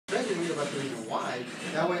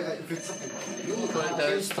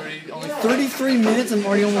Only 33 minutes and I'm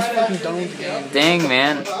already almost fucking done with the game. Dang,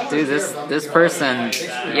 man, dude, this person,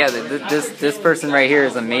 yeah, this person right here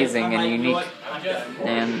is amazing and unique,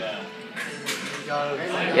 and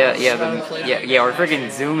yeah, we're freaking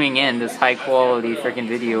zooming in this high quality freaking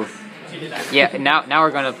video. Yeah, now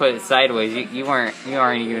we're gonna put it sideways. You aren't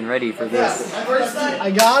even ready for this.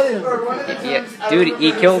 I got him. Yeah, dude,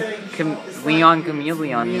 he killed Leon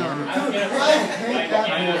Chameleon, man.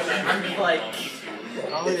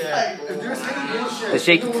 Oh yeah. The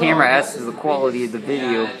shaky camera adds to the quality of the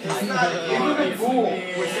video.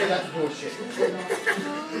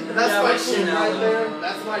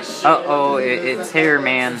 Uh-oh, it's hair,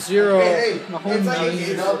 man. Zero.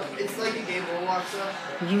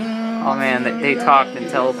 Oh man, they talked and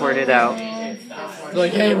teleported out.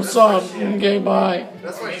 Like, hey, what's up? Okay, bye.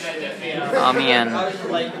 Oh man,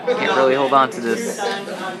 can't really hold on to this.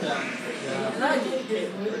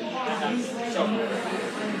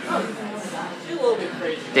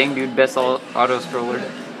 Dang, dude, best auto scroller.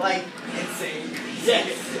 Like, insane.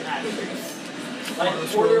 Yes. Like,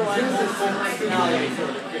 borderline functionality for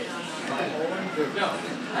the kid.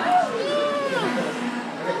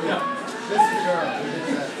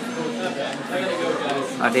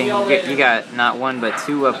 Oh dang, you got not one but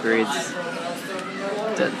two upgrades.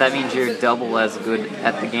 That means you're double as good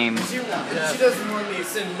at the game. She doesn't want me to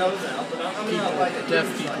send notes out, but I'm not like a Deaf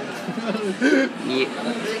people.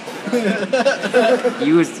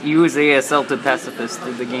 You use ASL to pacifist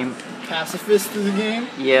through the game. Pacifist through the game?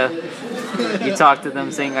 Yeah. You talk to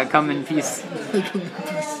them saying, I come in peace.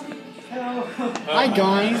 Hi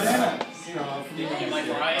guys.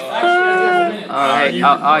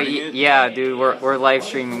 Yeah, dude, we're live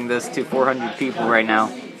streaming this to 400 people right now.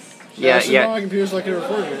 Yeah. My computer's like a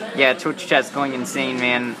recorder. Yeah, Twitch chat's going insane,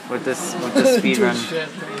 man, with this speed run.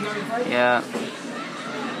 Yeah.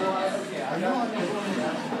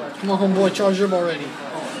 Come on, homeboy, charge up already.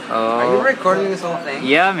 Oh. Are you recording this whole thing?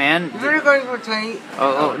 Yeah, man. You've been recording for 20.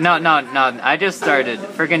 No. I just started.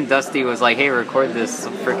 Freaking Dusty was like, hey, record this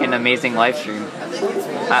freaking amazing live stream.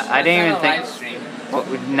 I didn't even think. Well,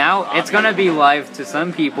 now it's gonna be live to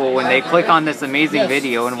some people when they click on this amazing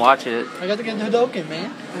video and watch it. I got to get the Hadoken,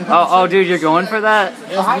 man. Oh, dude, you're going for that?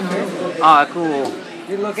 Ah, cool.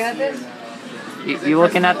 You're looking at this? You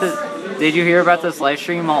looking at this? Did you hear about this live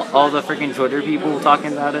stream? All the freaking Twitter people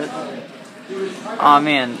talking about it? Oh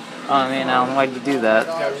man, Alan, why'd you do that?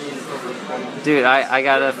 Dude, I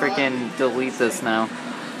gotta freaking delete this now.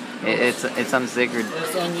 It's unsacred.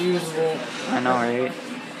 It's unusable. I know, right?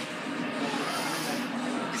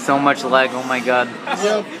 So much lag, oh my god.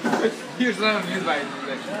 Yep. Here's not used by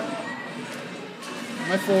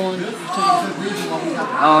My phone.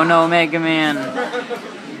 Oh no, Mega Man.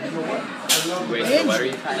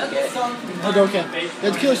 Hadoken. You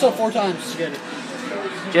have to kill yourself 4 times to get it.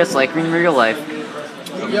 Just like in real life.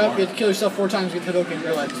 Yep, you have to kill yourself 4 times to get Hadoken in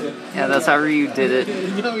real life too. Yeah, that's how Ryu did it.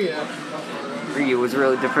 Oh yeah. Ryu was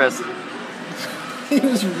really depressed. He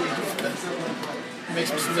was really depressed.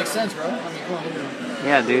 Makes sense, bro. I mean, come on, look at him.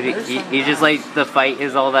 Yeah, dude, he just like the fight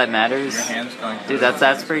is all that matters. Dude,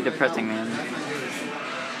 that's pretty depressing, man.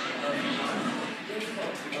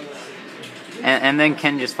 And then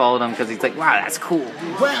Ken just followed him because he's like, wow, that's cool.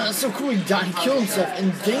 Wow, that's so cool. He died, he killed himself,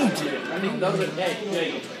 and they did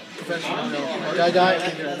it. Professional, no. Did I die? I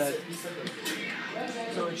think I died.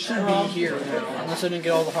 So it should be here, unless I didn't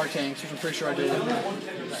get all the heart tanks, which I'm pretty sure I did.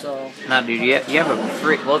 So. Nah, dude, you have a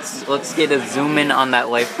freak. Let's get a zoom in on that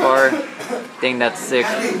life bar. Dang, that's sick.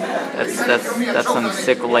 That's some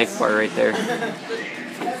sick life bar right there.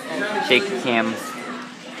 Shake the cam.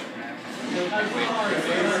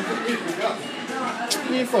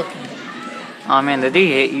 Yeah, fuck you. Oh man, did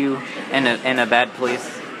he hit you in a bad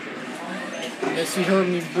place? Yes, he hurt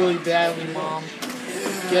me really badly, Mom.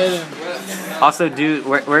 Get him. Also, dude,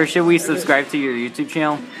 where should we subscribe to your YouTube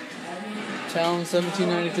channel? Talon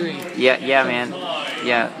 1793. Yeah, man.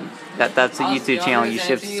 Yeah, that's a YouTube channel you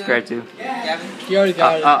should subscribe to. He already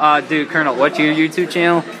got it. Dude, Colonel, what's your YouTube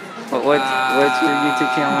channel? What's your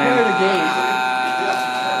YouTube channel, man?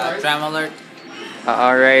 Tram alert.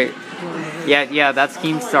 All right. Yeah, that's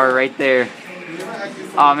Keemstar right there.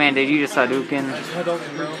 Oh man, did you just Hadouken?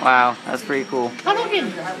 Wow, that's pretty cool.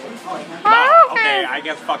 Hadouken! Okay, I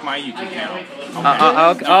guess fuck my YouTube channel.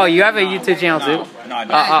 Okay. Oh, you have a YouTube channel too? No, I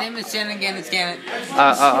don't. His name is Shannon again, it's Gannon.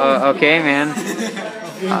 Okay, man.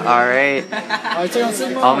 Alright.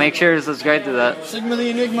 Sigma. I'll make sure to subscribe to that. Sigma the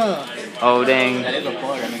Enigma. Oh, dang. That is a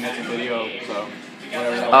plug, I mean, that's a video, so.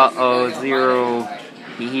 Zero.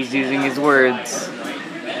 He's using his words.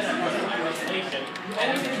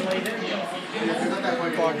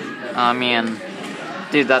 dog. Oh man,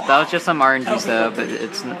 dude, that was just some RNG setup.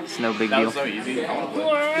 It's no big That deal. was so easy.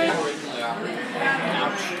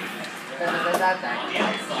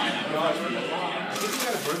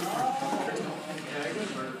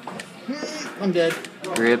 I'm dead.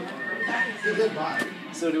 Rip.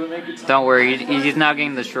 So do we make it? Don't worry, he's now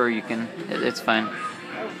getting the shore. You can. It's fine.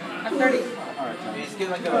 I'm 30.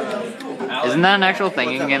 Isn't that an actual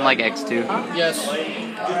thing? You can get like X2. Yes.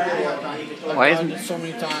 Why I've isn't- done it so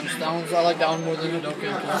many times. That one's, I like that one more than Hadoken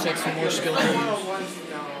because it takes some more skill to use.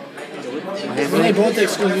 I mean, they both take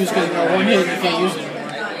skill to use because one hit you can't use it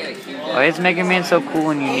anymore. Why is Mega Man so cool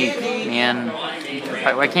and unique, man?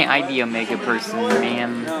 Why can't I be a Mega person,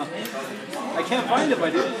 man? I can't find it, I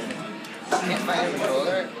did.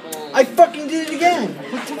 I fucking did it again!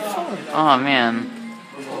 What the fuck? Oh man.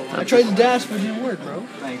 I tried to dash but it didn't work, bro.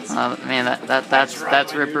 Man, that's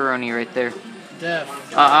Ripperoni right there.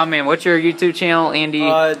 Death. Man, what's your YouTube channel, Andy?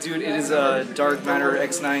 Dude, it is Dark Matter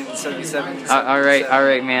X977.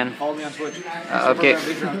 Alright, man. Follow me on Twitch. Okay.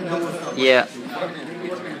 Yeah.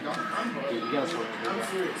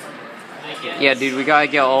 Yeah, dude, we gotta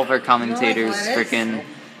get all of our commentators freaking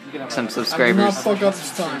some I did not subscribers. fuck up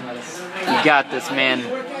this time. You got this, man.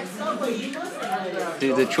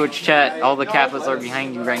 Dude, the Twitch chat, all the Kappas are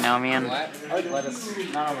behind you right now, man. Let us.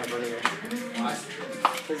 Not on my birthday.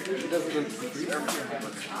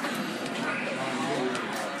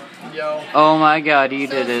 Yo. Oh my god, you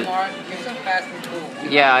did it. You're so fast and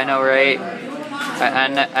cool. Yeah, I know, right?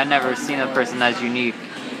 I never seen a person as unique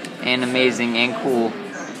and amazing and cool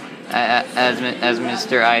as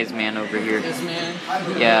Mr. Eyesman over here. This man.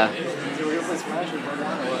 Yeah.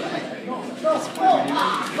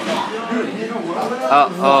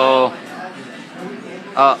 Uh-oh.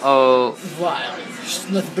 Uh-oh. Wow. Just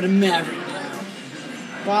nothing but a maverick now.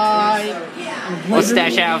 Bye. Let's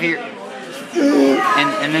stash out here.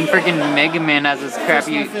 And then freaking Mega Man has this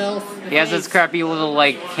crappy... He has this crappy little,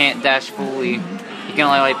 like, can't dash fully. He can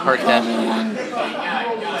only, like, part dash.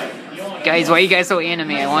 Guys, why are you guys so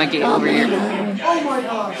anime? I want to get over here.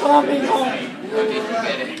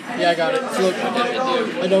 Yeah, I got it. So look,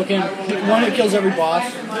 Hadoken, one hit kills every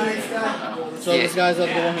boss. So Yeah. this guy's the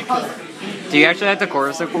one hit kill. Do you actually have to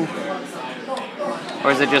quarter circle?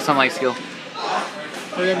 Or is it just some, like, skill?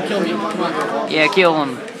 So you have to kill me. Come on. Yeah, kill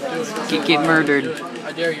him. Get murdered.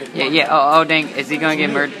 I dare you. Yeah. Oh, dang. Is he gonna get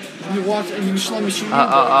murdered? You watch and you just let me shoot you.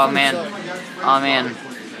 Oh, man. Oh, man.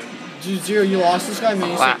 Dude, Zero, you lost this guy,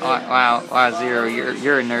 man. Wow, Zero.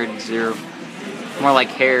 You're a nerd, Zero. More like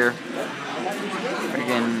hair.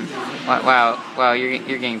 Friggin' wow, you're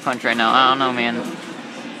getting punched right now. I don't know, man. You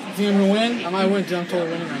think I'm gonna win? I might win, dude. I'm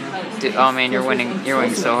totally winning right now. Dude, oh man, you're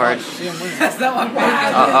winning so hard. See, I'm winning. That's not what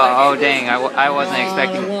I'm Oh dang, I wasn't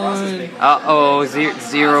expecting.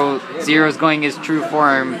 Zero's going his true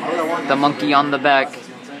form, the monkey on the back,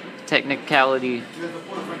 technicality,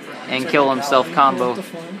 and kill himself combo.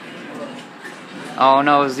 Oh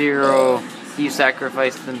no, Zero, he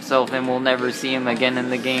sacrificed himself and we'll never see him again in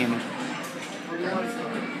the game.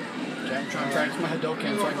 Okay, I'm trying to practice my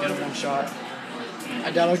Hadoken so I can get him one shot.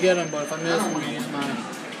 I doubt I'll get him, but if I miss, I'm gonna use mine.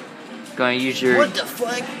 Gonna use your. What the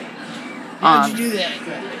fuck? How'd you do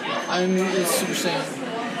that? I'm Super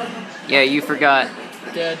Saiyan. Yeah, you forgot.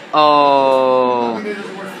 Dead. Oh, Are you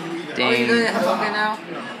dang. doing it now?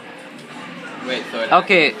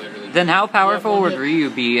 Okay, then how powerful would Ryu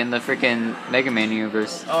be in the freaking Mega Man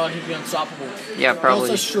universe? Oh, he'd be unstoppable. Yeah, probably.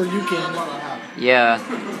 Also, sure you can. Yeah,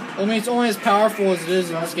 I mean, it's only as powerful as it is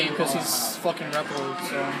in this game because he's fucking Reploid,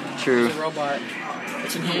 so True. he's a robot.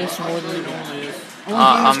 It's enhanced more than it normally is.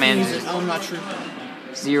 Man. I'm not sure.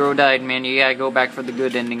 Zero died, man. You gotta go back for the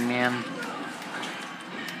good ending, man.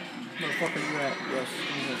 Where the fuck are you at? Yes,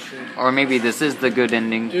 I'm not sure. Or maybe this is the good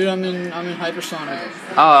ending. Dude, I'm in hypersonic.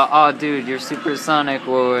 Oh, dude, you're supersonic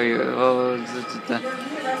warrior.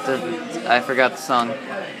 I forgot the song,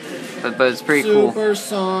 but it's pretty cool.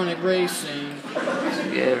 Supersonic racing.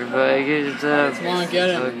 Everybody get up. Come on, get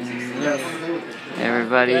him.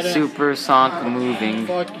 Everybody Get it. super sonk moving.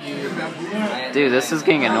 Fuck you. Dude, this is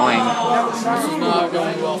getting annoying. This is not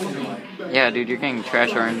going well for me. Yeah, dude, you're getting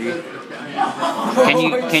trash RNG.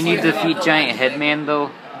 Can you defeat Giant Headman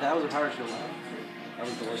though? That was a power shield. That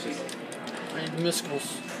was delicious. I need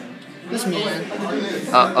miscals. This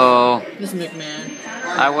man. Uh-oh. This McMahon.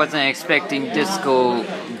 I wasn't expecting Disco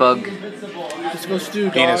Bug. Disco Stew,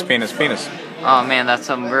 dog. Penis. Oh man, that's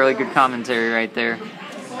some really good commentary right there.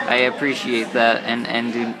 I appreciate that, and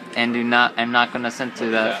I'm not gonna censor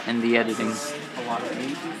that in the editing.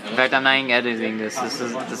 In fact, I'm not even editing this. This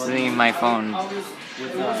isn't even my phone.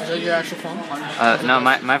 Is that your actual phone? No,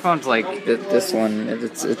 my phone's like this one.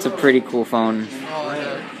 It's a pretty cool phone.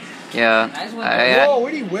 Oh, Yeah. Whoa,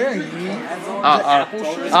 what are you wearing, Ian?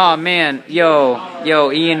 Oh man,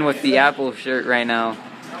 yo, Ian with the Apple shirt right now.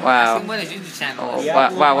 Wow. What is YouTube channel? Oh,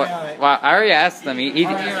 wow. I already asked them.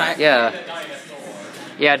 Yeah,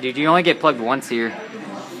 dude. You only get plugged once here.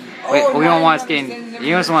 Wait, we don't want us getting.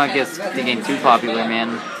 You just want to get getting too popular,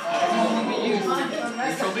 man.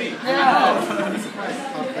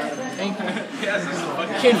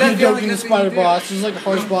 Can't be joking the spider boss. This is like the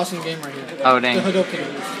hardest boss in the game right here. Oh dang. The Hadoken.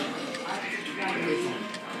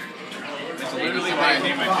 Literally why I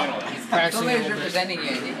named my channel. Somebody's representing you,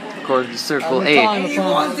 Andy. Chord Circle 8.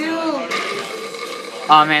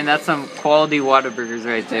 Oh man, that's some quality Whataburgers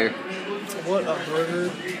right there. What a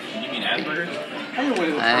burger. You mean Asperger's?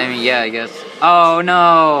 I mean, yeah, I guess. Oh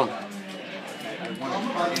no!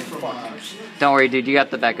 Don't worry, dude. You got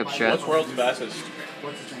the backup strat. What's world's fastest?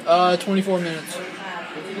 24 minutes.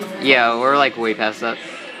 Yeah, we're like way past that.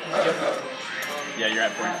 Yeah, you're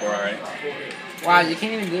at 44 already. Wow, you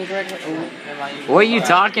can't even do it directly? What are you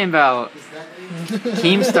talking about?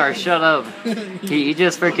 Keemstar, shut up. He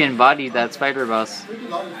just freaking bodied that spider boss.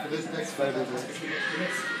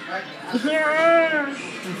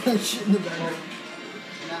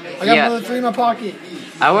 I got another 3 in my pocket.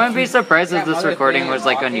 I wouldn't be surprised if this recording was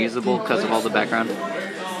like unusable because of all the background.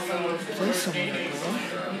 Play somewhere, bro.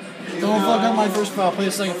 Don't fuck up my first file. Play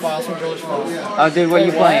the second file. It's my brother's file. Oh, dude, what are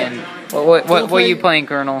you playing? What are you playing,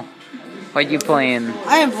 Colonel? What are you playing?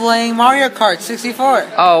 I am playing Mario Kart 64.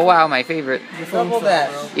 Oh, wow, my favorite. Double that.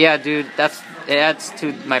 Yeah, dude, it adds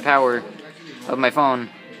to my power of my phone.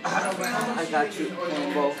 I got you.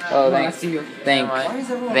 Oh, thank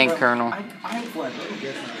Colonel.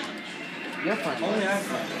 You're funny.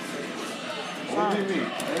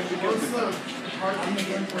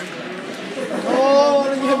 Oh, I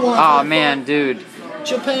didn't hit one. Oh man, dude.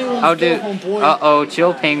 Chill Penguin. Oh, dude. Uh-oh,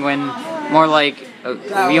 chill penguin. More like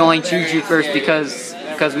we only choose you first because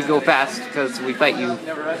we go fast because we fight you.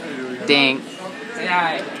 Dang.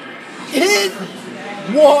 Hit.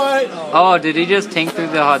 What? Oh, did he just tank through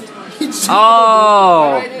the hot?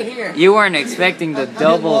 Oh, you weren't expecting the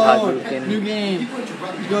double New Hadouken. game. You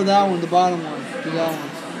go that one, the bottom one. Do that one.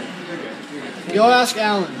 Go ask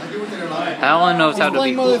Alan. Alan knows how He's to be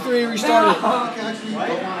playing Mother cool. 3 restarted.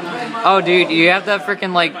 Oh, dude, you have that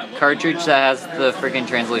freaking like cartridge that has the freaking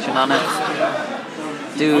translation on it.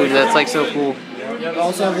 Dude, that's like so cool. I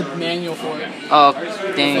also have the manual for it. Oh,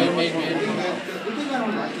 They dang. made manual.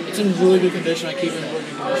 It's in really good condition. I keep it in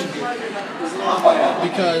working condition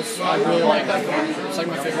because I really like that car. It's like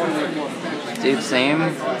my favorite. Dude, same.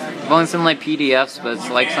 I've only seen like PDFs, but it's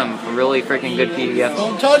like some really freaking good PDFs.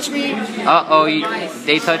 Don't touch me. Uh-oh,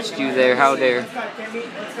 they touched you there. How dare.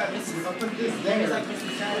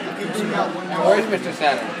 Where's Mr.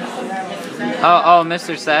 Saturn? Oh,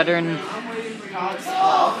 Mr. Saturn.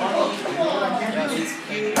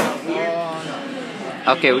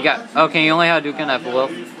 Okay, you only have Hadouken at full.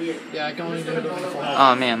 Yeah, I can only do it on the phone.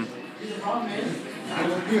 Oh, man.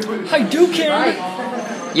 Hadouken!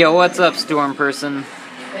 Yo, what's up, Storm person?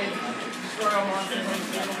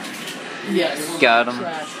 Yes. Got him.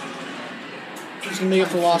 Trash. Just gonna make up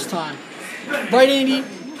for lost time. Right, Andy?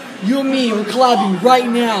 You and me, we're collabing right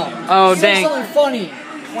now. Oh, Say dang. something funny.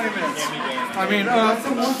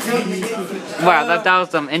 Wow, that was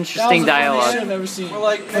some interesting That was the funniest shit dialogue. I've ever seen.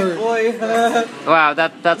 Heard. Wow,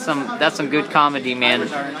 that's some good comedy, man.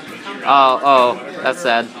 Oh, that's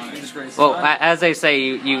sad. Well, as they say,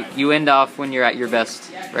 you end off when you're at your best,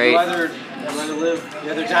 right? You either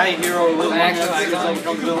die hero or live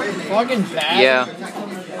Fucking bad. Yeah.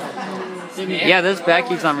 Yeah, this back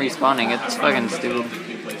keeps on respawning. It's fucking stupid.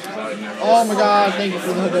 Oh my god, thank you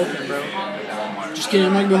for the Hadoken, bro. Just kidding,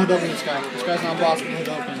 I'm not gonna go Hadoken this guy. This guy's not boss with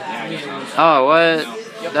Hadoken. Me at least. Oh, what?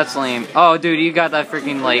 That's lame. Oh, dude, you got that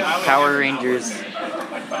freaking, like, Power Rangers.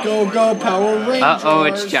 Go, go, Power Rangers. Uh-oh,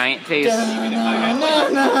 it's Giant Face.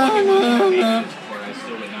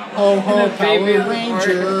 Ho, ho, Power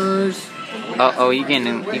Rangers. Uh-oh, you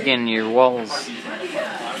getting your walls.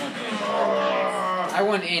 I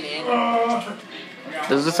went in.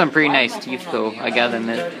 Those are some pretty nice teeth, though, I gotta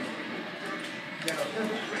admit.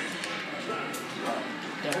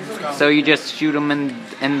 So you just shoot them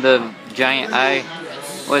in the giant eye?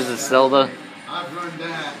 What is this, Zelda?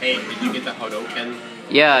 Hey, did you get the Hadoken?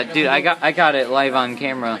 Yeah, dude, I got it live on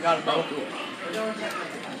camera.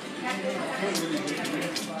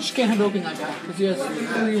 Just can't Hadoken that guy, because he has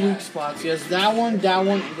 3 weak spots. He has that one, and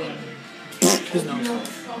then his nose.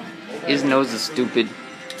 His nose is stupid.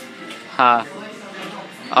 Ha.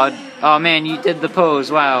 Oh man, you did the pose,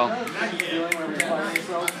 wow.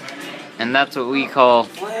 And that's what we call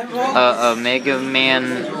a Mega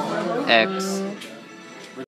Man X.